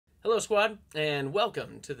Hello, squad, and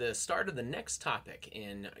welcome to the start of the next topic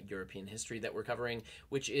in European history that we're covering,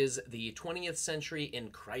 which is the 20th century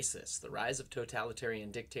in crisis, the rise of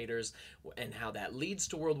totalitarian dictators, and how that leads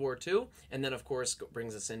to World War II, and then, of course,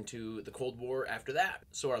 brings us into the Cold War after that.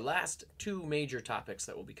 So our last two major topics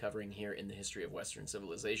that we'll be covering here in the history of Western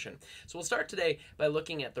civilization. So we'll start today by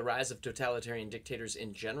looking at the rise of totalitarian dictators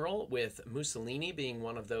in general, with Mussolini being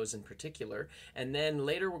one of those in particular, and then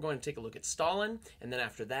later we're going to take a look at Stalin, and then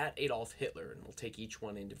after that, Adolf Hitler, and we'll take each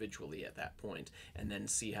one individually at that point and then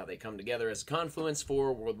see how they come together as a confluence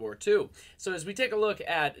for World War II. So as we take a look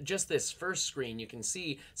at just this first screen, you can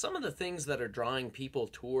see some of the things that are drawing people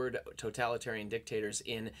toward totalitarian dictators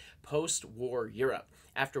in post-war Europe.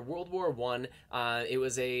 After World War I, it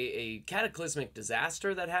was a cataclysmic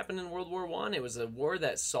disaster that happened in World War I. It was a war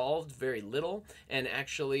that solved very little and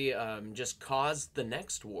actually just caused the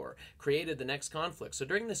next war, created the next conflict. So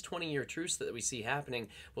during this 20-year truce that we see happening,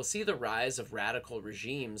 we'll see the rise of radical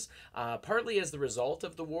regimes, partly as the result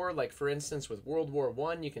of the war. Like, for instance, with World War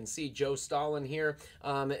I, you can see Joe Stalin here,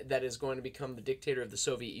 that is going to become the dictator of the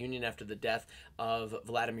Soviet Union after the death of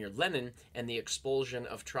Vladimir Lenin and the expulsion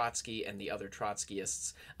of Trotsky and the other Trotskyists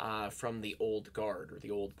from the old guard, or the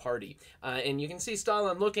old party. And you can see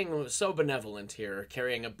Stalin looking so benevolent here,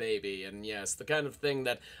 carrying a baby, and yes, the kind of thing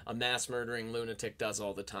that a mass-murdering lunatic does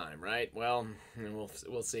all the time, right? Well,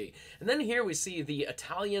 we'll see. And then here we see the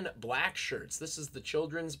Italian Black Shirts. This is the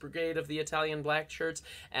children's brigade of the Italian Black Shirts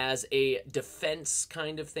as a defense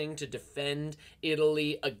kind of thing to defend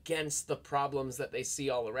Italy against the problems that they see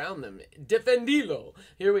all around them. Defendilo!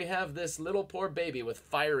 Here we have this little poor baby with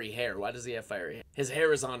fiery hair. Why does he have fiery hair? His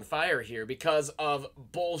hair is on fire here because of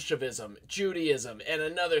Bolshevism, Judaism, and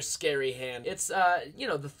another scary hand. It's, you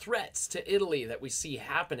know, the threats to Italy that we see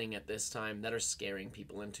happening at this time that are scaring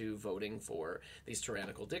people into voting for these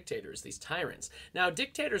tyrannical dictators, these tyrants. Now,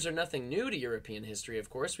 dictators are nothing new to European history, of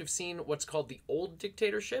course. We've seen what's called the old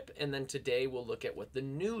dictatorship, and then today we'll look at what the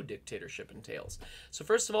new dictatorship entails. So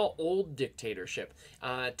first of all, old dictatorship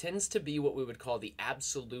tends to be what we would call the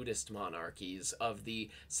absolutist monarchies of the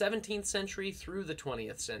 17th century through the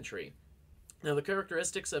 20th century. Now, the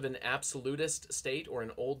characteristics of an absolutist state or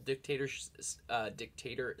an old dictator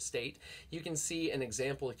state, you can see an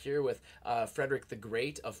example here with Frederick the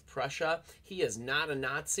Great of Prussia. He is not a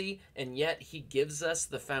Nazi, and yet he gives us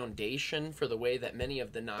the foundation for the way that many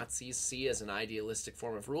of the Nazis see as an idealistic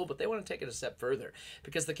form of rule, but they want to take it a step further.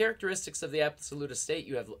 Because the characteristics of the absolutist state,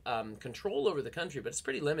 you have control over the country, but it's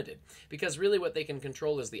pretty limited. Because really what they can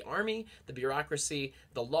control is the army, the bureaucracy,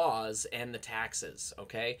 the laws, and the taxes,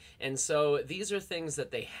 okay? And so these are things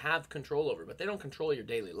that they have control over, but they don't control your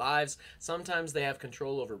daily lives. Sometimes they have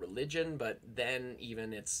control over religion, but then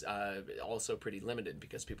even it's also pretty limited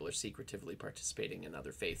because people are secretively participating in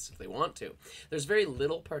other faiths if they want to. There's very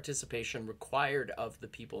little participation required of the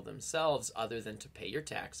people themselves other than to pay your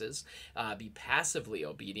taxes, be passively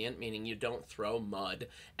obedient, meaning you don't throw mud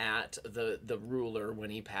at the ruler when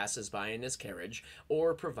he passes by in his carriage,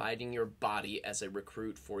 or providing your body as a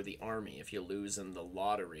recruit for the army if you lose in the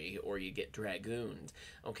lottery or you get dragooned.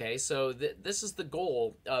 Okay, so this is the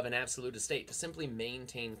goal of an absolute state, to simply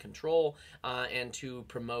maintain control and to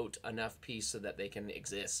promote enough peace so that they can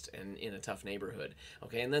exist in a tough neighborhood.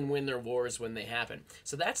 Okay, and then win their wars when they happen.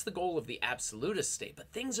 So that's the goal of the absolutist state,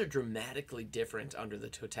 but things are dramatically different under the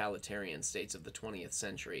totalitarian states of the 20th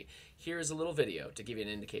century. Here's a little video to give you an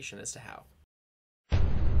indication as to how.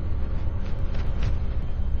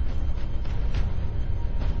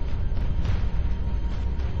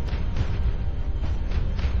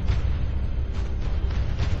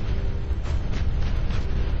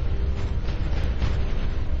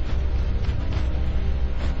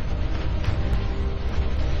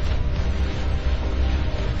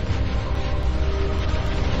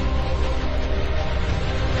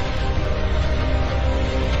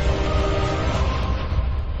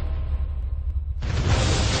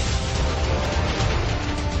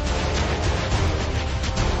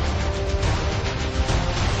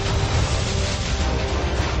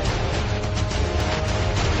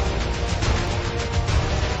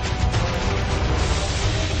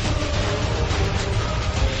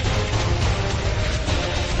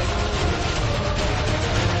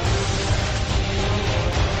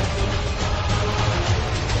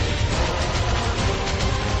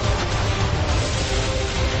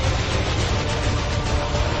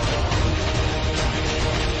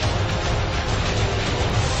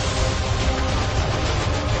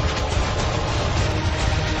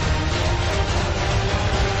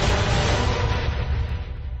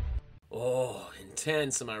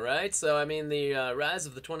 intense, am I right? So, I mean, the rise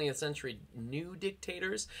of the 20th century new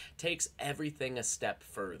dictators takes everything a step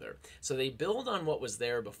further. So they build on what was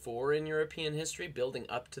there before in European history, building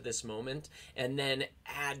up to this moment, and then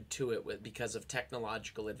add to it because of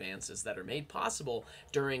technological advances that are made possible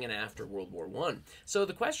during and after World War I. So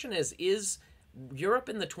the question is Europe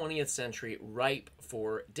in the 20th century ripe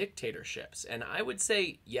for dictatorships? And I would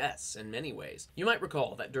say yes, in many ways. You might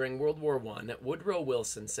recall that during World War I, Woodrow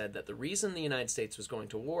Wilson said that the reason the United States was going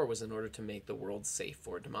to war was in order to make the world safe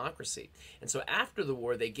for democracy. And so after the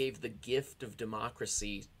war, they gave the gift of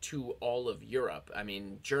democracy to all of Europe. I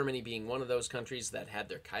mean, Germany being one of those countries that had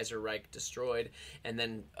their Kaiserreich destroyed and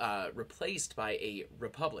then replaced by a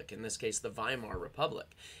republic, in this case, the Weimar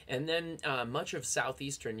Republic. And then much of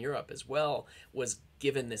southeastern Europe as well was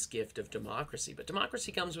given this gift of democracy. But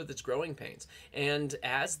democracy comes with its growing pains. And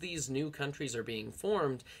as these new countries are being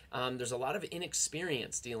formed, there's a lot of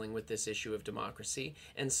inexperience dealing with this issue of democracy.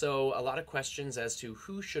 And so a lot of questions as to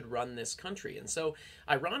who should run this country. And so,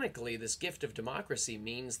 ironically, this gift of democracy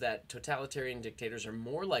means that totalitarian dictators are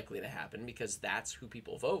more likely to happen because that's who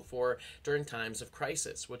people vote for during times of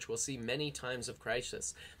crisis, which we'll see many times of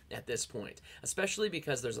crisis at this point, especially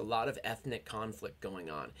because there's a lot of ethnic conflict going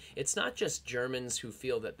on. It's not just Germans who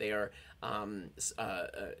feel that they are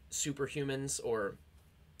superhumans or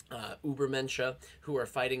Übermensch who are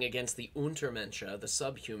fighting against the Untermensch, the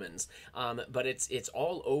subhumans, but it's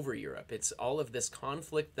all over Europe. It's all of this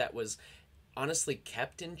conflict that was honestly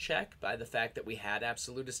kept in check by the fact that we had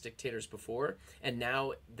absolutist dictators before, and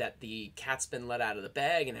now that the cat's been let out of the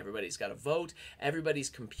bag and everybody's got a vote, everybody's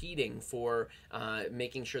competing for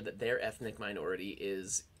making sure that their ethnic minority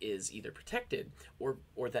is either protected or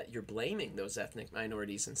that you're blaming those ethnic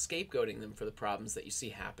minorities and scapegoating them for the problems that you see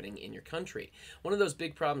happening in your country. One of those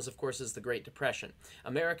big problems, of course, is the Great Depression.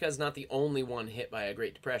 America is not the only one hit by a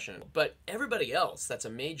Great Depression, but everybody else that's a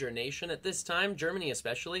major nation at this time, Germany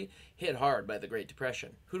especially, hit hard by the Great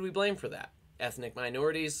Depression. Who do we blame for that? Ethnic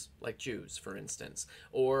minorities, like Jews, for instance,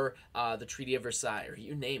 or the Treaty of Versailles, or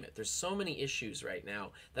you name it. There's so many issues right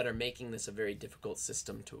now that are making this a very difficult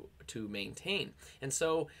system to maintain. And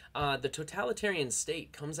so the totalitarian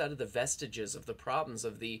state comes out of the vestiges of the problems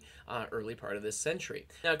of the early part of this century.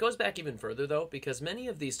 Now, it goes back even further, though, because many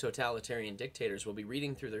of these totalitarian dictators will be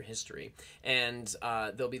reading through their history, and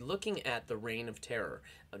they'll be looking at the Reign of Terror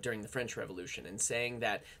during the French Revolution and saying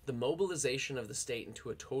that the mobilization of the state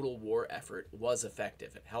into a total war effort was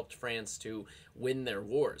effective. It helped France to win their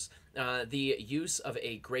wars. The use of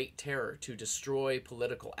a great terror to destroy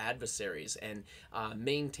political adversaries and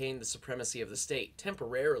maintain the supremacy of the state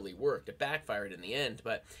temporarily worked. It backfired in the end,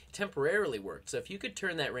 but temporarily worked. So if you could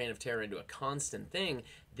turn that Reign of Terror into a constant thing,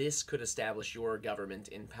 this could establish your government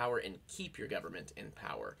in power and keep your government in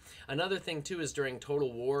power. Another thing, too, is during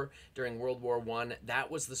total war, during World War I, that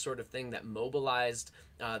was the sort of thing that mobilized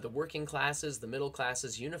the working classes, the middle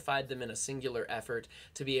classes, unified them in a singular effort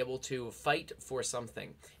to be able to fight for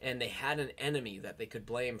something. And they had an enemy that they could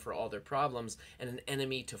blame for all their problems and an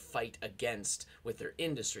enemy to fight against with their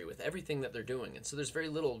industry, with everything that they're doing. And so there's very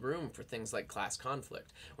little room for things like class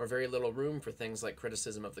conflict or very little room for things like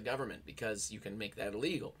criticism of the government because you can make that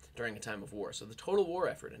illegal during a time of war. So the total war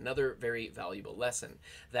effort, another very valuable lesson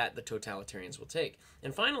that the totalitarians will take.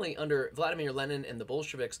 And finally, under Vladimir Lenin and the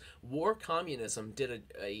Bolsheviks, war communism did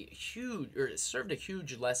served a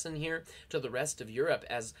huge lesson here to the rest of Europe,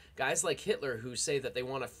 as guys like Hitler, who say that they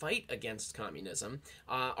want to fight against communism,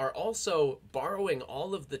 are also borrowing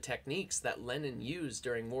all of the techniques that Lenin used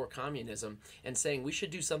during war communism and saying we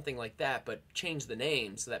should do something like that, but change the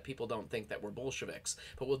name so that people don't think that we're Bolsheviks.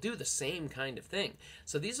 But we'll do the same kind of thing.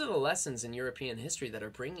 So these are the lessons in European history that are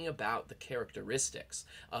bringing about the characteristics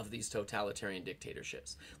of these totalitarian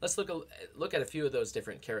dictatorships. Let's look at a few of those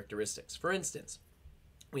different characteristics. For instance,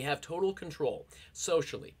 we have total control,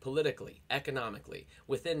 socially, politically, economically,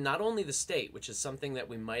 within not only the state, which is something that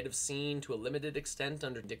we might have seen to a limited extent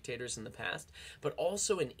under dictators in the past, but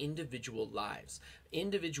also in individual lives.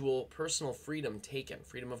 Individual personal freedom taken,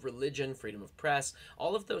 freedom of religion, freedom of press,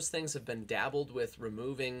 all of those things have been dabbled with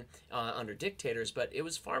removing under dictators, but it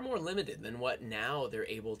was far more limited than what now they're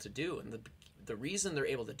able to do. And the reason they're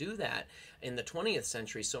able to do that in the 20th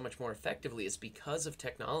century so much more effectively is because of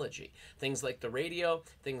technology. Things like the radio,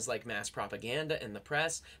 things like mass propaganda and the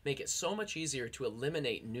press make it so much easier to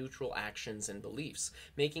eliminate neutral actions and beliefs,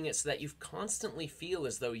 making it so that you constantly feel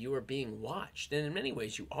as though you are being watched. And in many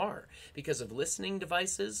ways you are, because of listening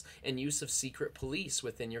devices and use of secret police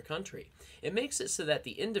within your country. It makes it so that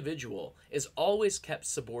the individual is always kept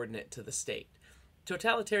subordinate to the state.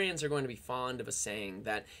 Totalitarians are going to be fond of a saying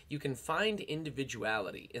that you can find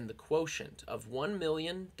individuality in the quotient of 1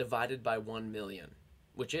 million divided by 1 million,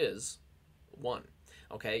 which is 1.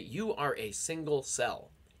 Okay, you are a single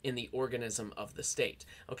cell in the organism of the state.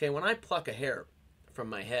 Okay, when I pluck a hair from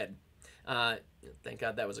my head, thank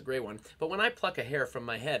God that was a gray one. But when I pluck a hair from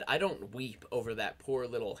my head, I don't weep over that poor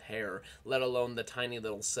little hair, let alone the tiny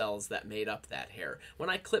little cells that made up that hair. When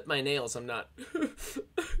I clip my nails, I'm not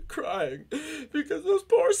crying because those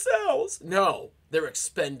poor cells. No, they're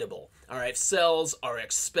expendable. All right, cells are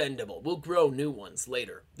expendable. We'll grow new ones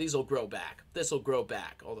later. These will grow back. This will grow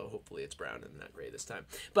back, although hopefully it's brown and not gray this time.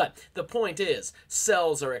 But the point is,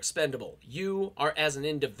 cells are expendable. You are, as an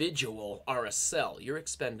individual, are a cell. You're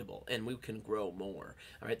expendable, and we can grow more.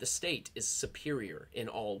 All right, the state is superior in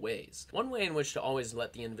all ways. One way in which to always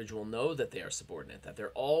let the individual know that they are subordinate, that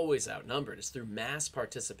they're always outnumbered, is through mass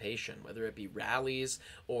participation, whether it be rallies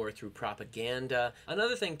or through propaganda.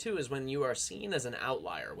 Another thing, too, is when you are seen as an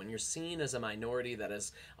outlier, when you're seen as a minority that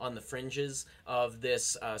is on the fringes of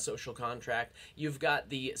this social contract, you've got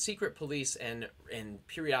the secret police and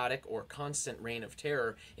periodic or constant reign of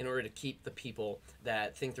terror in order to keep the people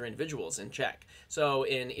that think they're individuals in check. So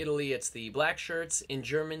in Italy, it's the black shirts. In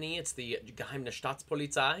Germany, it's the Geheime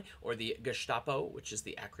Staatspolizei, or the Gestapo, which is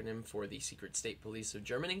the acronym for the secret state police of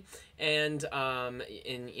Germany. And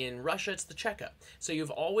in Russia, it's the Cheka. So you've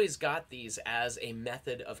always got these as a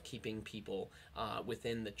method of keeping people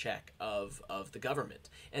within the check of the government.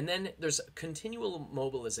 And then there's continual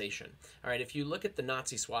mobilization. All right, if you look at the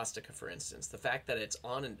Nazi swastika, for instance, the fact that it's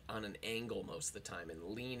on an angle most of the time and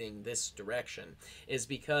leaning this direction is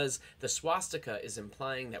because the swastika is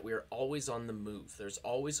implying that we are always on the move. There's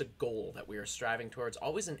always a goal that we are striving towards,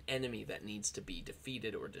 always an enemy that needs to be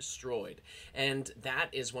defeated or destroyed. And that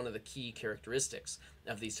is one of the key characteristics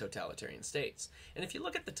of these totalitarian states. And if you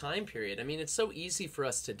look at the time period, I mean, it's so easy for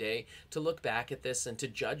us today to look back at this and to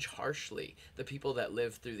judge harshly the people that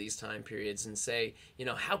lived through these time periods and say, you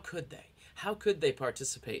know, how could they? How could they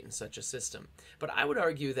participate in such a system? But I would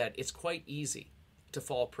argue that it's quite easy to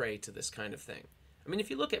fall prey to this kind of thing. I mean, if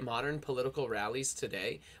you look at modern political rallies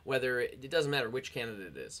today, whether it doesn't matter which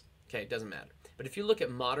candidate it is, okay, it doesn't matter. But if you look at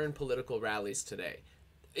modern political rallies today,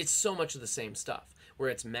 it's so much of the same stuff, where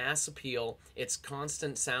it's mass appeal, it's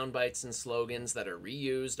constant sound bites and slogans that are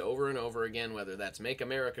reused over and over again, whether that's Make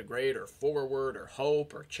America Great or Forward or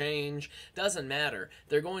Hope or Change, doesn't matter.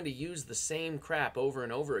 They're going to use the same crap over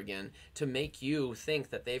and over again to make you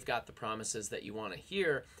think that they've got the promises that you want to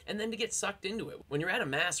hear, and then to get sucked into it. When you're at a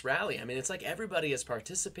mass rally, I mean, it's like everybody is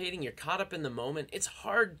participating, you're caught up in the moment. It's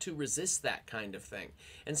hard to resist that kind of thing.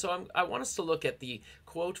 And so I want us to look at the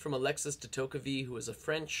quote from Alexis de Tocqueville, who is a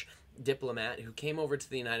French diplomat who came over to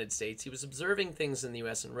the United States. He was observing things in the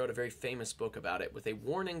U.S. and wrote a very famous book about it with a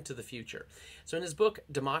warning to the future. So in his book,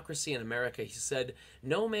 Democracy in America, he said,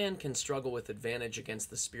 "No man can struggle with advantage against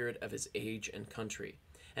the spirit of his age and country.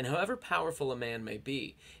 And however powerful a man may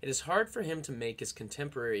be, it is hard for him to make his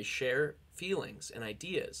contemporaries share feelings and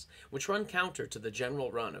ideas which run counter to the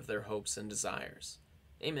general run of their hopes and desires."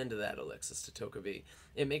 Amen to that, Alexis de Tocqueville.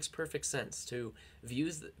 It makes perfect sense to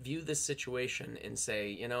view this situation and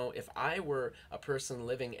say, you know, if I were a person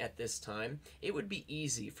living at this time, it would be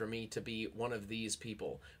easy for me to be one of these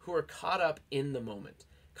people who are caught up in the moment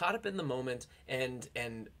and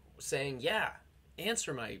saying, yeah,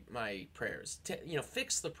 answer my prayers,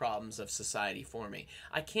 fix the problems of society for me.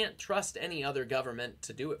 I can't trust any other government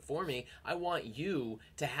to do it for me. I want you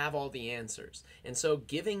to have all the answers. And so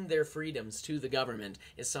giving their freedoms to the government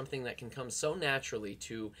is something that can come so naturally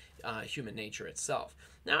to human nature itself.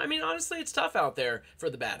 Now, I mean, honestly, it's tough out there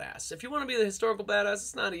for the badass. If you want to be the historical badass,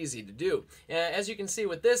 it's not easy to do. As you can see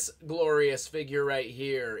with this glorious figure right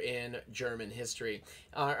here in German history.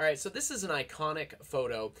 All right, so this is an iconic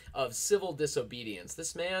photo of civil disobedience.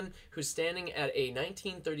 This man who's standing at a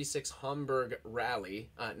 1936 Hamburg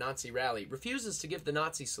rally, Nazi rally, refuses to give the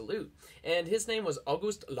Nazi salute. And his name was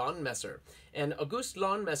August Lohnmesser. And August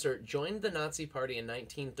Lohnmesser joined the Nazi Party in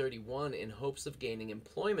 1931 in hopes of gaining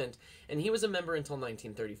employment, and he was a member until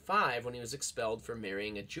 1935 when he was expelled for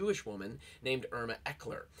marrying a Jewish woman named Irma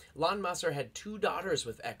Eckler. Lohnmesser had 2 daughters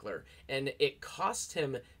with Eckler, and it cost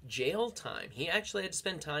him jail time. He actually had to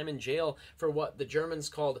spend time in jail for what the Germans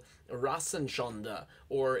called Rassenschande,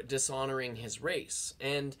 or dishonoring his race.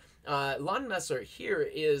 And Lon Messer here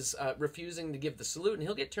is refusing to give the salute, and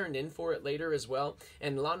he'll get turned in for it later as well.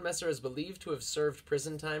 And Lon Messer is believed to have served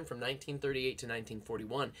prison time from 1938 to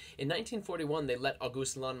 1941. In 1941, they let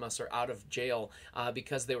August Lon Messer out of jail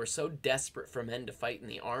because they were so desperate for men to fight in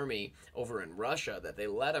the army over in Russia that they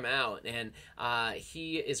let him out, and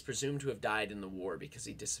he is presumed to have died in the war because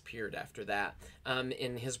he disappeared after that.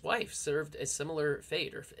 And his wife served a similar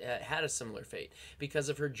fate, or had a similar fate. Because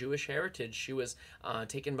of her Jewish heritage, she was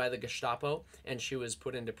taken by the Gestapo, and she was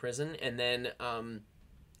put into prison, and then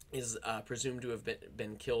is presumed to have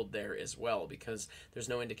been killed there as well, because there's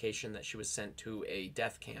no indication that she was sent to a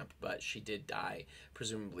death camp, but she did die,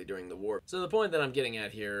 presumably during the war. So the point that I'm getting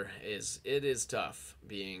at here is it is tough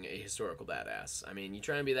being a historical badass. I mean, you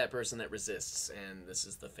try and be that person that resists, and this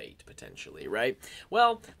is the fate, potentially, right?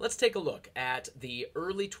 Well, let's take a look at the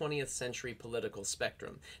early 20th century political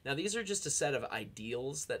spectrum. Now, these are just a set of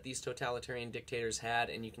ideals that these totalitarian dictators had,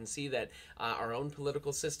 and you can see that our own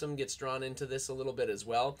political system gets drawn into this a little bit as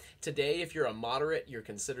well. Today, if you're a moderate, you're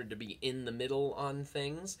considered to be in the middle on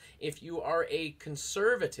things. If you are a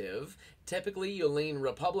conservative, typically you lean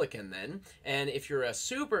Republican then, and if you're a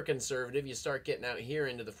super conservative, you start getting out here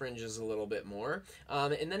into the fringes a little bit more.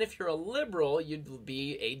 And then if you're a liberal, you'd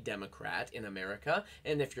be a Democrat in America,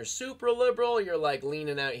 and if you're super liberal, you're like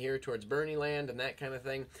leaning out here towards Bernie land and that kind of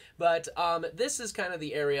thing. But this is kind of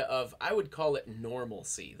the area of, I would call it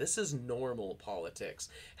normalcy. This is normal politics.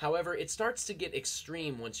 However, it starts to get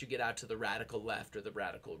extreme once you get out to the radical left or the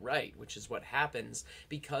radical right, which is what happens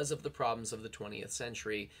because of the problems of the 20th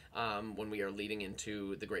century when we are leading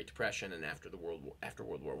into the Great Depression and after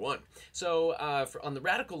World War I. So on the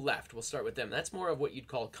radical left, we'll start with them. That's more of what you'd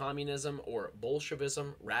call communism or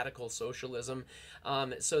Bolshevism, radical socialism.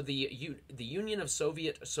 So the Union of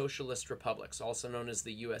Soviet Socialist Republics, also known as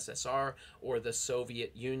the USSR or the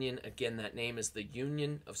Soviet Union. Again, that name is the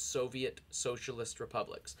Union of Soviet Socialist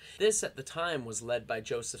Republics. This at the time was led by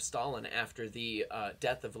Joseph Stalin after the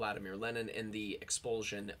death of Vladimir Lenin and the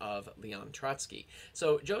expulsion of Leon Trotsky.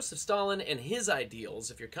 So Joseph Stalin and his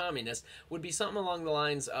ideals, if you're communist, would be something along the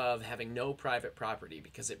lines of having no private property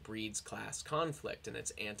because it breeds class conflict and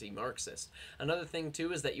it's anti-Marxist. Another thing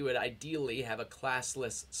too is that you would ideally have a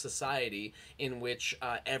classless society in which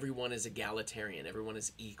everyone is egalitarian, everyone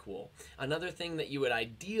is equal. Another thing that you would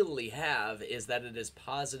ideally have is that it is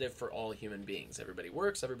positive for all human beings. Everybody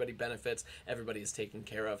works, everybody benefits, everybody is taken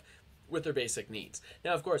care of with their basic needs.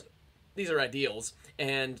 Now, of course, these are ideals,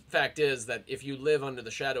 and fact is that if you live under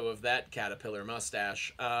the shadow of that caterpillar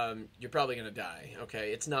mustache, you're probably going to die,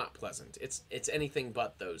 okay? It's not pleasant. It's anything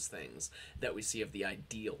but those things that we see of the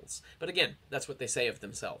ideals. But again, that's what they say of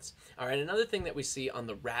themselves. All right, another thing that we see on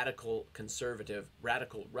the radical conservative,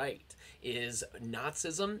 radical right is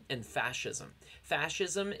Nazism and fascism.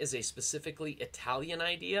 Fascism is a specifically Italian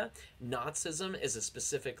idea. Nazism is a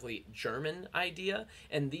specifically German idea,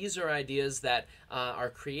 and these are ideas that are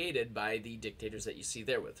created by the dictators that you see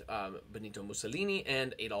there with Benito Mussolini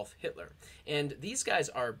and Adolf Hitler. And these guys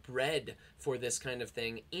are bred for this kind of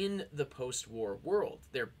thing in the post-war world.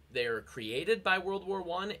 They're created by World War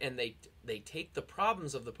I, and they take the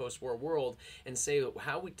problems of the post-war world and say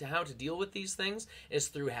how to deal with these things is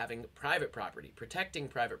through having private property, protecting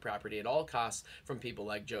private property at all costs from people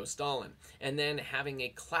like Joe Stalin, and then having a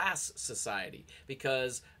class society,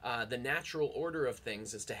 because the natural order of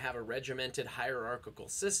things is to have a regimented hierarchical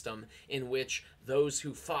system in which those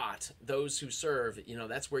who fought, those who serve,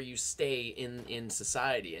 that's where you stay in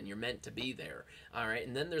society, and you're meant to be there. All right,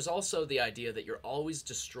 and then there's also the idea that you're always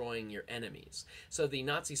destroying your enemies. So the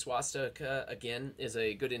Nazi swastika, again, is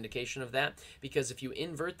a good indication of that, because if you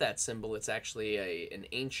invert that symbol, it's actually an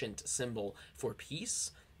ancient symbol for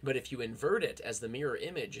peace. But if you invert it as the mirror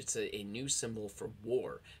image, it's a new symbol for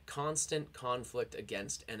war. Constant conflict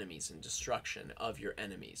against enemies and destruction of your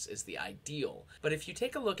enemies is the ideal. But if you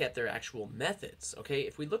take a look at their actual methods, okay,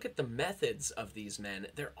 if we look at the methods of these men,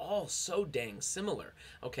 they're all so dang similar,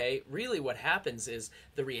 okay? Really what happens is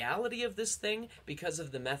the reality of this thing, because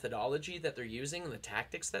of the methodology that they're using and the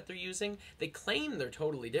tactics that they're using, they claim they're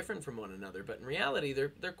totally different from one another, but in reality,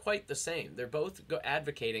 they're quite the same. They're both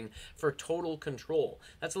advocating for total control.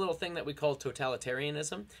 That's a little thing that we call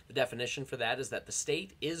totalitarianism. The definition for that is that the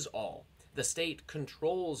state is all. The state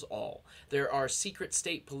controls all. There are secret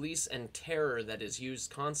state police and terror that is used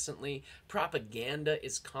constantly. Propaganda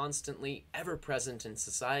is constantly ever present in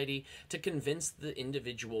society to convince the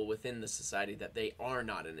individual within the society that they are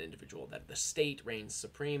not an individual, that the state reigns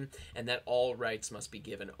supreme, and that all rights must be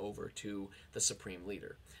given over to the supreme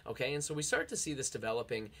leader. Okay, and so we start to see this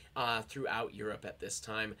developing throughout Europe at this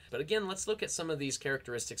time. But again, let's look at some of these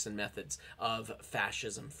characteristics and methods of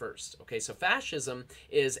fascism first. Okay, so fascism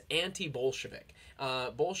is anti-Bolshevik.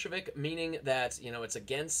 Bolshevik meaning that, you know, it's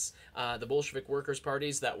against the Bolshevik workers'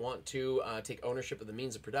 parties that want to take ownership of the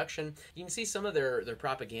means of production. You can see some of their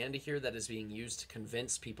propaganda here that is being used to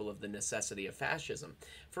convince people of the necessity of fascism.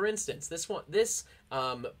 For instance, this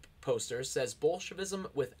poster says Bolshevism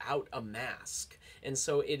without a mask. And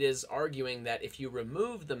so it is arguing that if you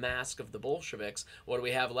remove the mask of the Bolsheviks, what do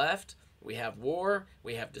we have left? We have war,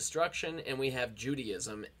 we have destruction, and we have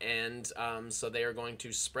Judaism, and so they are going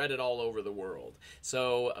to spread it all over the world.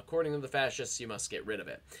 So according to the fascists, you must get rid of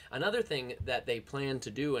it. Another thing that they plan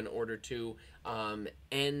to do in order to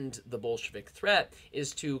end the Bolshevik threat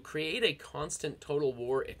is to create a constant total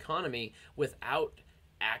war economy without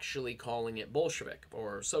actually calling it Bolshevik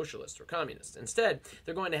or socialist or communist. Instead,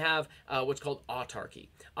 they're going to have what's called autarky.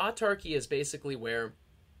 Autarky is basically where,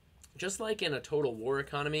 just like in a total war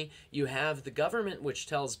economy, you have the government which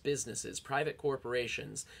tells businesses, private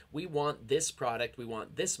corporations, we want this product, we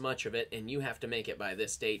want this much of it, and you have to make it by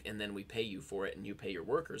this date, and then we pay you for it, and you pay your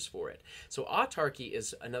workers for it. So autarky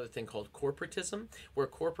is another thing called corporatism, where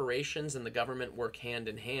corporations and the government work hand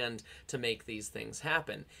in hand to make these things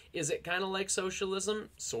happen. Is it kind of like socialism?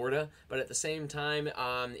 Sorta, but at the same time,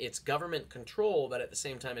 it's government control, but at the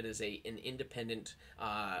same time, it is an independent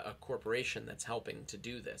a corporation that's helping to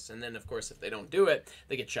do this. And then, of course, if they don't do it,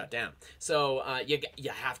 they get shut down. So you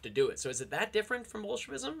have to do it. So is it that different from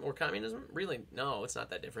Bolshevism or communism? Really, no, it's not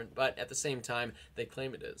that different. But at the same time, they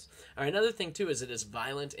claim it is. All right, another thing, too, is it is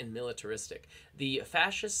violent and militaristic. The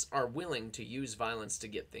fascists are willing to use violence to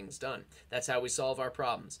get things done. That's how we solve our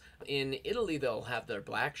problems. In Italy, they'll have their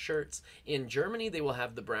black shirts. In Germany, they will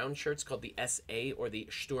have the brown shirts called the SA, or the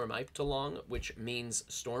Sturmabteilung, which means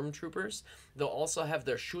stormtroopers. They'll also have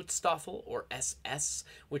their Schutzstaffel, or SS,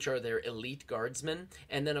 which are their elite guardsmen,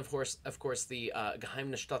 and then of course the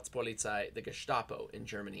Geheime Staatspolizei, the Gestapo in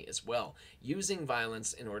Germany as well, using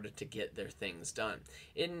violence in order to get their things done.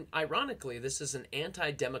 Ironically, this is an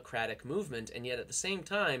anti-democratic movement, and yet at the same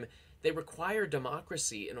time, they require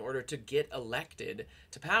democracy in order to get elected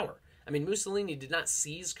to power. I mean, Mussolini did not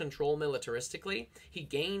seize control militaristically. He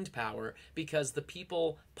gained power because the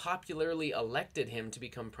people popularly elected him to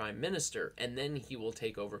become prime minister, and then he will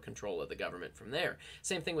take over control of the government from there.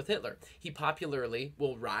 Same thing with Hitler. He popularly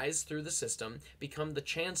will rise through the system, become the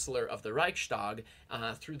chancellor of the Reichstag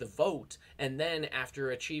through the vote, and then after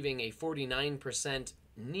achieving a 49%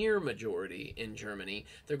 near majority in Germany,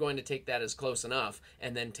 they're going to take that as close enough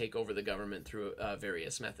and then take over the government through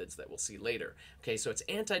various methods that we'll see later. Okay, so it's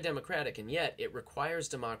anti-democratic, and yet it requires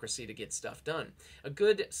democracy to get stuff done. A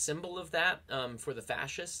good symbol of that for the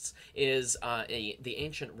fascists is the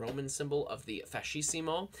ancient Roman symbol of the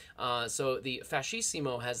fascissimo. So the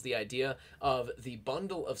fascissimo has the idea of the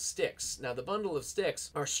bundle of sticks. Now, the bundle of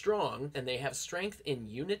sticks are strong, and they have strength in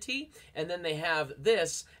unity, and then they have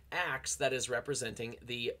this axe that is representing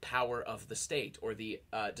the power of the state, or the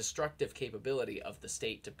destructive capability of the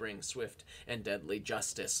state to bring swift and deadly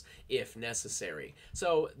justice if necessary.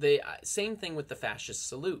 So the same thing with the fascist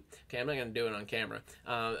salute. Okay, I'm not going to do it on camera,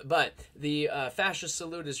 but the fascist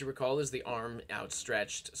salute, as you recall, is the arm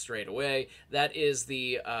outstretched straight away. That is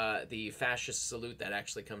the fascist salute that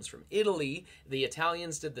actually comes from Italy. The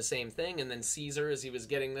Italians did the same thing, and then Caesar, as he was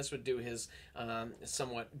getting this, would do his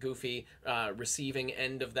somewhat goofy receiving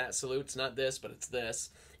end of that salute. It's not this, but it's this.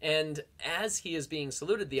 And as he is being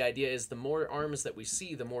saluted, the idea is the more arms that we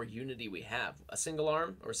see, the more unity we have. A single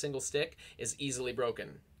arm or a single stick is easily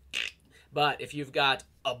broken. But if you've got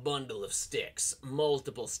a bundle of sticks,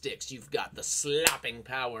 multiple sticks, you've got the slapping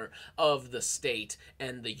power of the state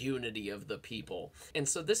and the unity of the people. And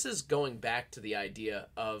so this is going back to the idea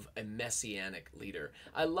of a messianic leader.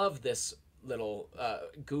 I love this little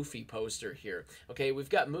goofy poster here. Okay, we've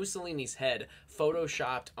got Mussolini's head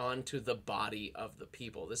photoshopped onto the body of the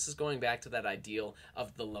people. This is going back to that ideal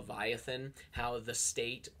of the Leviathan, how the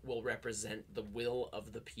state will represent the will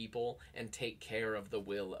of the people and take care of the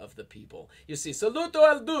will of the people. You see, Saluto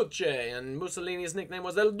al Duce, and Mussolini's nickname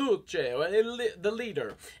was El Duce, or the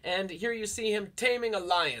leader. And here you see him taming a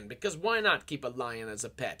lion, because why not keep a lion as a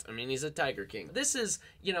pet? I mean, he's a tiger king. This is,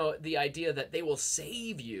 you know, the idea that they will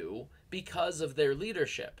save you because of their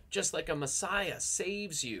leadership, just like a Messiah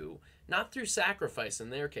saves you, not through sacrifice in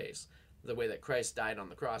their case, the way that Christ died on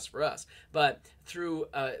the cross for us, but through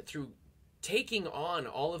taking on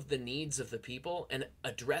all of the needs of the people and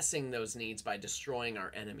addressing those needs by destroying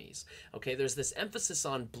our enemies. Okay, there's this emphasis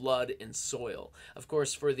on blood and soil. Of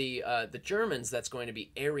course, for the Germans, that's going to be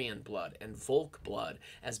Aryan blood and Volk blood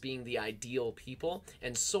as being the ideal people,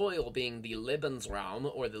 and soil being the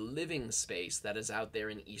Lebensraum, or the living space that is out there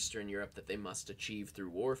in Eastern Europe that they must achieve through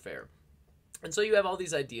warfare. And so you have all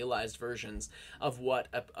these idealized versions of what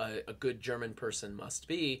a good German person must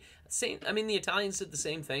be. I mean, the Italians did the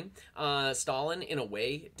same thing. Stalin, in a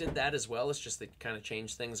way, did that as well. It's just they kind of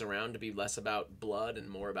changed things around to be less about blood and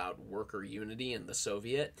more about worker unity in the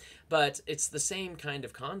Soviet. But it's the same kind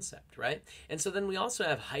of concept, right? And so then we also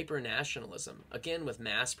have hyper-nationalism, again with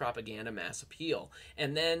mass propaganda, mass appeal.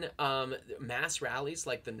 And then mass rallies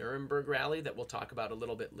like the Nuremberg rally that we'll talk about a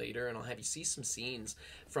little bit later. And I'll have you see some scenes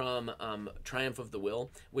from Triumph of the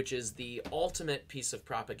Will, which is the ultimate piece of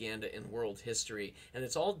propaganda in world history. And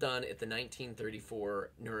it's all done at the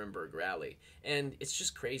 1934 Nuremberg rally. And it's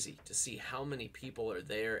just crazy to see how many people are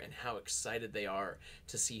there and how excited they are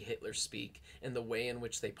to see Hitler speak, and the way in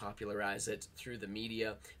which they popularize it through the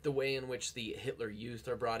media, the way in which the Hitler Youth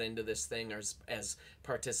are brought into this thing as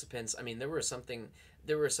participants. I mean, there were something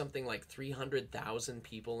like 300,000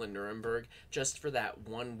 people in Nuremberg just for that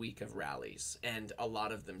 1 week of rallies, and a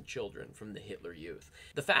lot of them children from the Hitler Youth.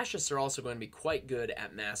 The fascists are also going to be quite good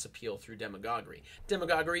at mass appeal through demagoguery.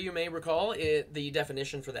 Demagoguery, you may recall, the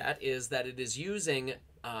definition for that is that it is using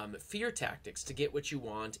fear tactics to get what you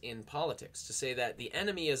want in politics, to say that the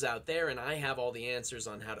enemy is out there and I have all the answers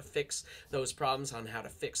on how to fix those problems, on how to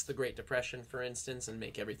fix the Great Depression, for instance, and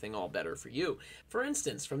make everything all better for you. For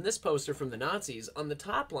instance, from this poster from the Nazis, on the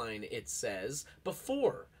top line it says,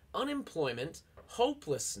 before, unemployment,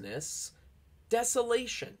 hopelessness,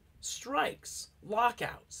 desolation, strikes,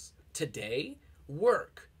 lockouts. Today,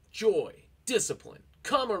 work, joy, discipline,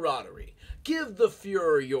 camaraderie. Give the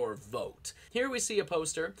Fuhrer your vote. Here we see a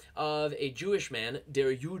poster of a Jewish man,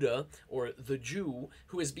 der Jude, or the Jew,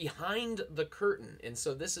 who is behind the curtain. And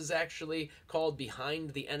so this is actually called Behind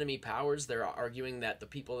the Enemy Powers. They're arguing that the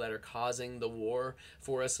people that are causing the war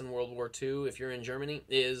for us in World War II, if you're in Germany,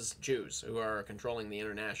 is Jews who are controlling the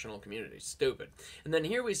international community. Stupid. And then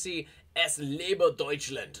here we see Es lebe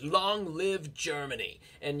Deutschland, long live Germany.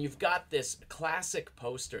 And you've got this classic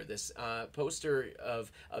poster, this poster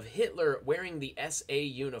of Hitler wearing the SA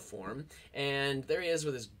uniform, and there he is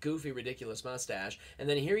with his goofy, ridiculous mustache. And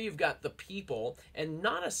then here you've got the people, and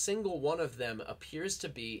not a single one of them appears to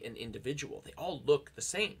be an individual. They all look the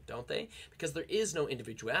same, don't they? Because there is no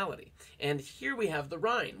individuality. And here we have the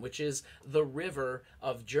Rhine, which is the river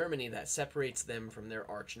of Germany that separates them from their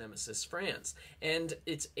arch nemesis, France. And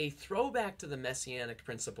it's a throwback to the messianic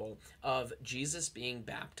principle of Jesus being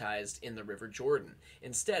baptized in the River Jordan.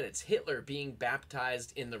 Instead, it's Hitler being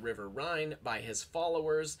baptized in the River Rhine by his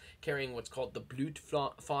followers, carrying what's called the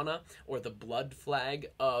Blutfahne, or the blood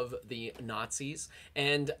flag of the Nazis.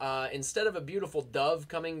 And instead of a beautiful dove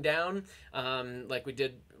coming down, like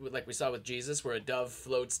we saw with Jesus, where a dove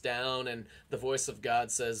floats down and the voice of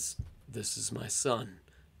God says, "This is my son.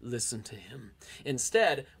 Listen to him."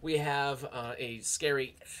 Instead, we have a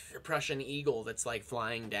scary Prussian eagle that's like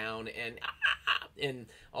flying down, and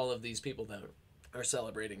all of these people that are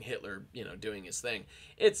celebrating Hitler, doing his thing.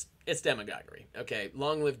 It's demagoguery. Okay,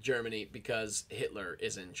 long live Germany because Hitler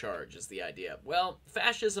is in charge is the idea. Well,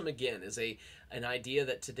 fascism again is an idea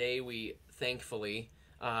that today we thankfully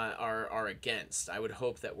are against. I would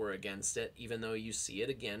hope that we're against it, even though you see it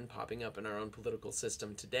again popping up in our own political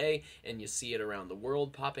system today, and you see it around the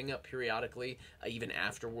world popping up periodically, even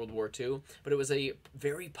after World War II. But it was a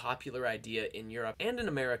very popular idea in Europe and in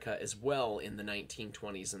America as well in the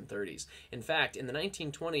 1920s and 30s. In fact, in the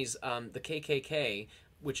 1920s, the KKK,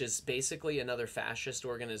 which is basically another fascist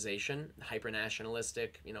organization,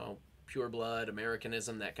 hyper-nationalistic, pure blood,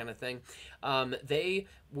 Americanism, that kind of thing. They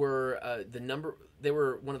were they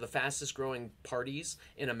were one of the fastest growing parties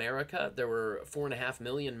in America. There were 4.5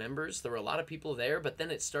 million members. There were a lot of people there, but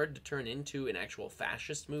then it started to turn into an actual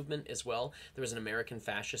fascist movement as well. There was an American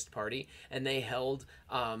Fascist Party, and they held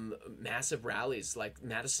massive rallies. Like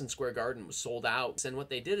Madison Square Garden was sold out. And what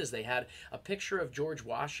they did is they had a picture of George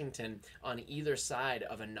Washington on either side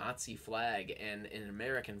of a Nazi flag and an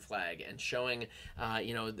American flag, and showing,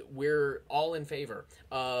 we're all in favor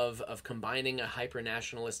of combining a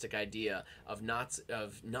hyper-nationalistic idea of Nazi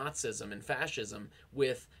Nazism and fascism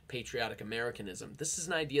with patriotic Americanism. This is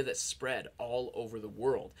an idea that spread all over the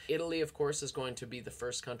world. Italy, of course, is going to be the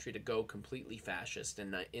first country to go completely fascist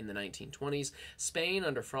in the 1920s. Spain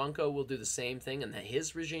under Franco will do the same thing, and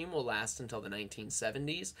his regime will last until the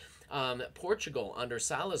 1970s. Portugal under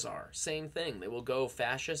Salazar, same thing. They will go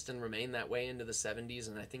fascist and remain that way into the 70s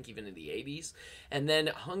and I think even in the 80s. And then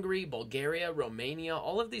Hungary, Bulgaria, Romania,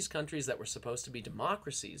 all of these countries that were supposed to be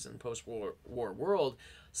democracies in post-war world,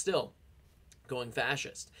 still going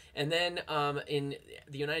fascist. And then in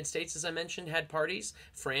the United States, as I mentioned, had parties.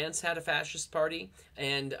 France had a fascist party,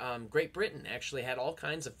 and Great Britain actually had all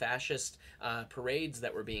kinds of fascist parades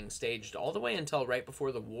that were being staged all the way until right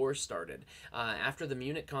before the war started. After the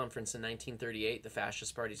Munich conference in 1938, the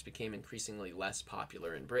fascist parties became increasingly less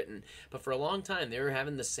popular in Britain, but for a long time they were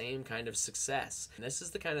having the same kind of success. And this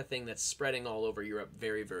is the kind of thing that's spreading all over Europe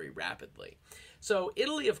very, very rapidly. So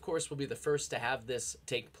Italy, of course, will be the first to have this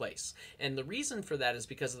take place. And the reason for that is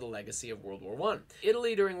because of the legacy of World War I.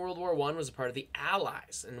 Italy during World War I was a part of the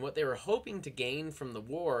Allies, and what they were hoping to gain from the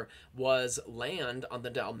war was land on the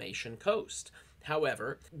Dalmatian coast.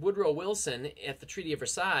 However, Woodrow Wilson at the Treaty of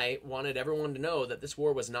Versailles wanted everyone to know that this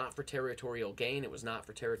war was not for territorial gain, it was not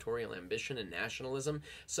for territorial ambition and nationalism,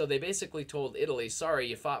 so they basically told Italy, sorry,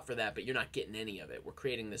 you fought for that, but you're not getting any of it. We're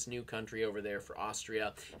creating this new country over there for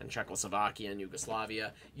Austria and Czechoslovakia and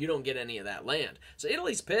Yugoslavia. You don't get any of that land. So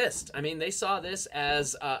Italy's pissed. I mean, they saw this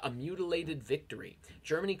as a mutilated victory.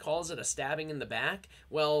 Germany calls it a stabbing in the back.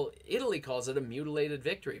 Well, Italy calls it a mutilated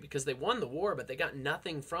victory because they won the war, but they got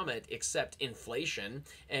nothing from it except inflation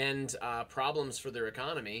and problems for their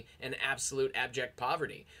economy and absolute abject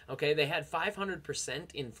poverty. Okay, they had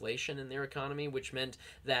 500% inflation in their economy, which meant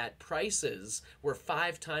that prices were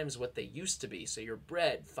 5 times what they used to be. So your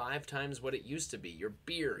bread, 5 times what it used to be. Your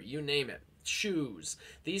beer, you name it. Shoes.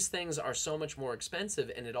 These things are so much more expensive,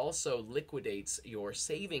 and it also liquidates your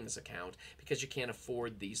savings account because you can't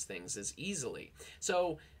afford these things as easily.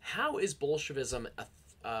 So how is Bolshevism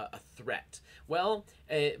a threat? Well,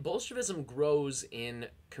 Bolshevism grows in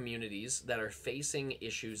communities that are facing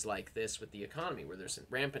issues like this with the economy, where there's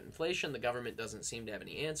rampant inflation, the government doesn't seem to have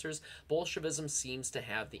any answers. Bolshevism seems to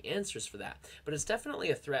have the answers for that. But it's definitely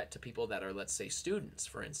a threat to people that are, let's say, students,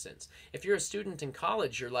 for instance. If you're a student in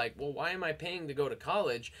college, you're like, well, why am I paying to go to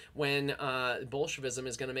college when Bolshevism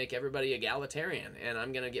is going to make everybody egalitarian, and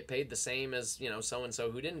I'm going to get paid the same as, you know,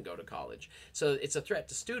 so-and-so who didn't go to college? So it's a threat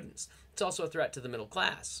to students. It's also a threat to the middle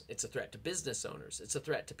class. It's a threat to business owners. It's a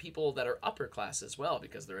threat to people that are upper class as well,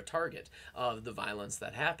 because they're a target of the violence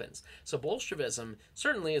that happens. So Bolshevism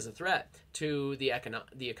certainly is a threat to the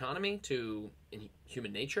economy, to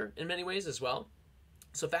human nature in many ways as well.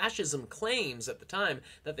 So fascism claims at the time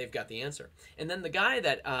that they've got the answer. And then the guy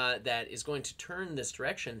that is going to turn this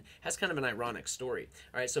direction has kind of an ironic story.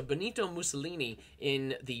 All right, so Benito Mussolini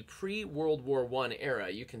in the pre-World War I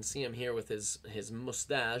era, you can see him here with his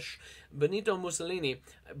mustache. Benito Mussolini,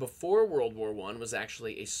 before World War I, was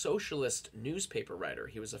actually a socialist newspaper writer.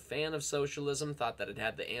 He was a fan of socialism, thought that it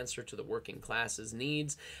had the answer to the working class's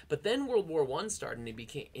needs. But then World War I started,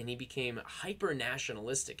 and he became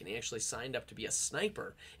hyper-nationalistic, and he actually signed up to be a sniper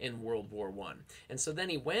in World War I. And so then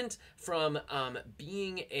he went from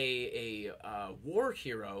being a war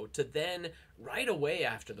hero to then right away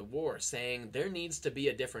after the war saying there needs to be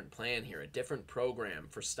a different plan here, a different program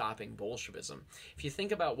for stopping Bolshevism. If you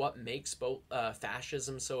think about what makes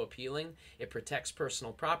fascism so appealing, it protects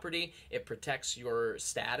personal property, it protects your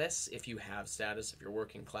status, if you have status, if you're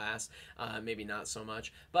working class, maybe not so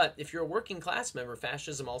much. But if you're a working class member,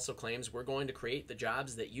 fascism also claims we're going to create the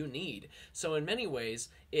jobs that you need. So in many ways,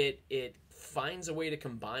 it finds a way to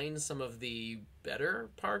combine some of the better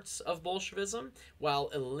parts of Bolshevism while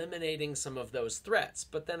eliminating some of those threats.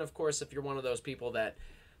 But then, of course, if you're one of those people that,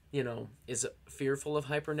 you know, is fearful of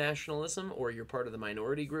hyper-nationalism, or you're part of the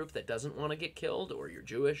minority group that doesn't want to get killed, or you're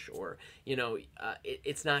Jewish, or, you know,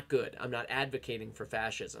 it's not good. I'm not advocating for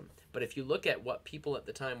fascism. But if you look at what people at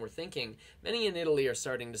the time were thinking, many in Italy are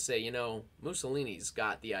starting to say, you know, Mussolini's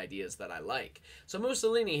got the ideas that I like. So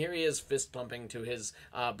Mussolini, here he is fist-pumping to his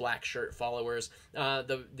black shirt followers.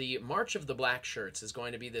 The March of the Black Shirts is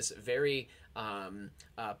going to be this very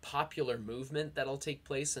popular movement that'll take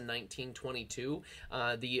place in 1922.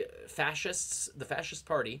 The fascist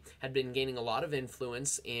party had been gaining a lot of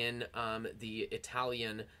influence in the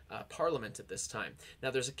Italian parliament at this time.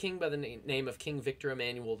 Now there's a king by the name of King Victor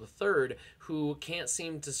Emmanuel III who can't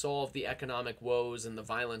seem to solve the economic woes and the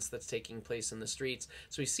violence that's taking place in the streets.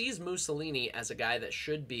 So he sees Mussolini as a guy that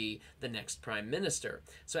should be the next prime minister.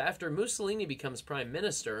 So after Mussolini becomes prime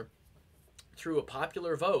minister, through a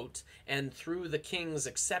popular vote and through the king's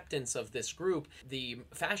acceptance of this group, the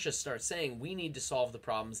fascists start saying we need to solve the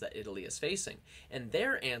problems that Italy is facing. And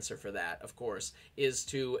their answer for that, of course, is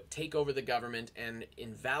to take over the government and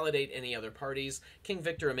invalidate any other parties. King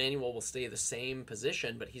Victor Emmanuel will stay the same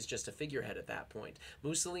position, but he's just a figurehead at that point.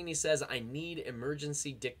 Mussolini says, I need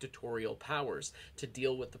emergency dictatorial powers to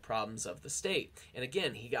deal with the problems of the state. And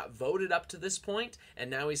again, he got voted up to this point,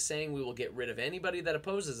 and now he's saying we will get rid of anybody that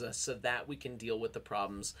opposes us so that we can deal with the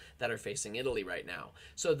problems that are facing Italy right now.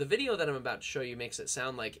 So the video that I'm about to show you makes it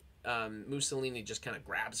sound like Mussolini just kind of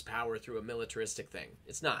grabs power through a militaristic thing.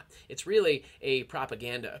 It's not. It's really a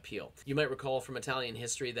propaganda appeal. You might recall from Italian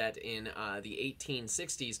history that in the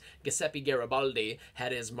 1860s, Giuseppe Garibaldi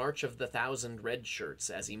had his March of the Thousand Red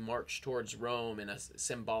Shirts as he marched towards Rome in a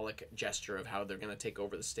symbolic gesture of how they're going to take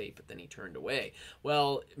over the state, but then he turned away.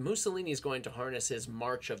 Well, Mussolini is going to harness his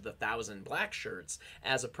March of the Thousand Black Shirts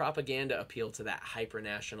as a propaganda appeal to that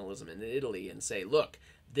hyper-nationalism in Italy and say, look,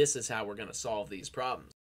 this is how we're going to solve these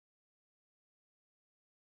problems.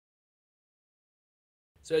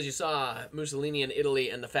 So as you saw, Mussolini and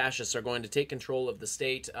Italy and the fascists are going to take control of the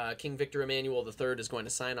state. King Victor Emmanuel III is going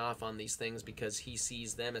to sign off on these things because he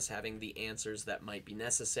sees them as having the answers that might be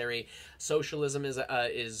necessary. Socialism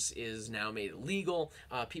is now made illegal.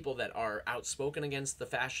 People that are outspoken against the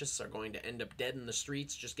fascists are going to end up dead in the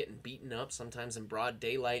streets, just getting beaten up, sometimes in broad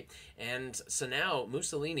daylight. And so now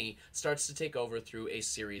Mussolini starts to take over through a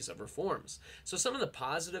series of reforms. So some of the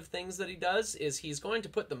positive things that he does is he's going to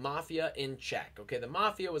put the mafia in check. Okay, the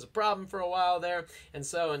mafia was a problem for a while there, and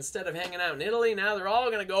so instead of hanging out in Italy, now they're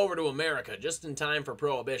all going to go over to America just in time for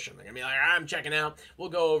Prohibition. They're going to be like, I'm checking out. We'll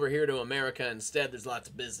go over here to America instead. There's lots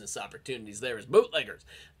of business opportunities there as bootleggers.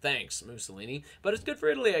 Thanks, Mussolini. But it's good for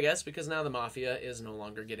Italy, I guess, because now the mafia is no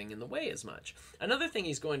longer getting in the way as much. Another thing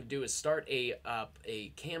he's going to do is start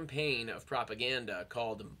a campaign of propaganda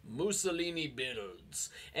called Mussolini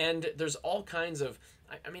Builds. And there's all kinds of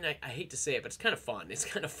I hate to say it, but it's kind of fun. It's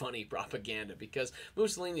kind of funny propaganda because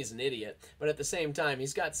Mussolini's an idiot, but at the same time,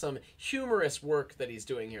 he's got some humorous work that he's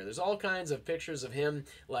doing here. There's all kinds of pictures of him,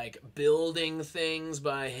 like, building things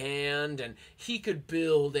by hand, and he could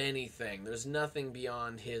build anything. There's nothing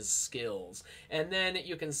beyond his skills. And then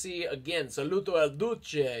you can see, again, Saluto al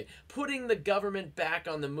Duce, putting the government back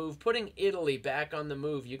on the move, putting Italy back on the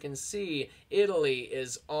move. You can see Italy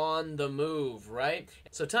is on the move, right?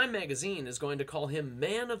 So Time magazine is going to call him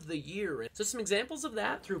Man of the Year. So some examples of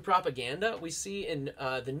that through propaganda, we see in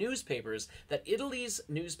the newspapers that Italy's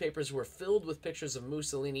newspapers were filled with pictures of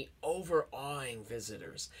Mussolini overawing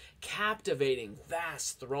visitors, captivating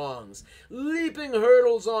vast throngs, leaping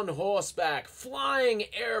hurdles on horseback, flying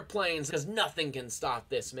airplanes, because nothing can stop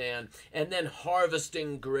this man, and then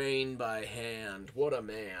harvesting grain by hand. What a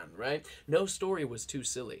man, right? No story was too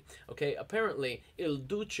silly. Okay, apparently Il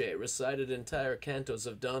Duce recited entire cantos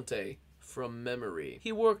of Dante from memory.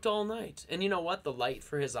 He worked all night. And you know what? The light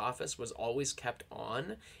for his office was always kept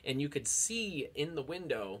on, and you could see in the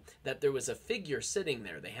window that there was a figure sitting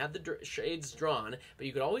there. They had the shades drawn, but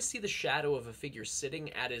you could always see the shadow of a figure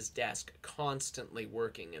sitting at his desk, constantly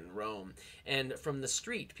working in Rome. And from the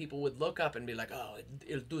street, people would look up and be like, oh,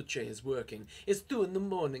 Il Duce is working. It's 2 in the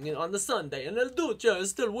morning on the Sunday, and Il Duce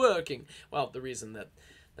is still working. Well, the reason that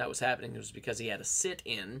was happening was because he had a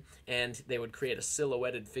sit-in, and they would create a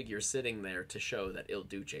silhouetted figure sitting there to show that Il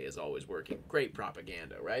Duce is always working. Great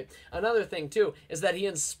propaganda, right? Another thing, too, is that he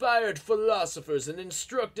inspired philosophers and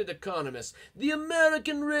instructed economists. The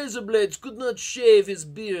American razor blades could not shave his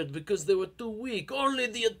beard because they were too weak. Only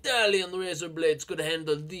the Italian razor blades could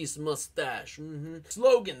handle this mustache.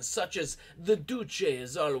 Slogans such as, the Duce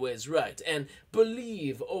is always right, and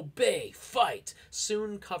believe, obey, fight,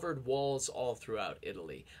 soon covered walls all throughout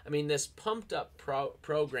Italy. I mean, this pumped-up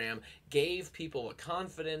program gave people a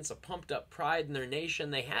confidence, a pumped-up pride in their nation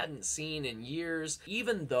they hadn't seen in years.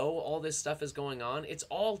 Even though all this stuff is going on, it's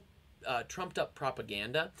all trumped-up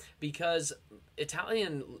propaganda, because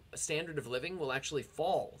Italian standard of living will actually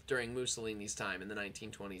fall during Mussolini's time in the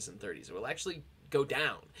 1920s and 30s. It will actually go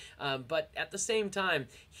down. But at the same time,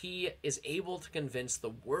 he is able to convince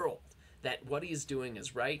the world that what he's doing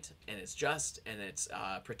is right, and it's just, and it's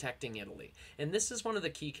protecting Italy. And this is one of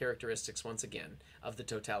the key characteristics, once again, of the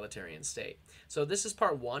totalitarian state. So this is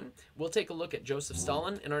part 1. We'll take a look at Joseph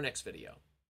Stalin in our next video.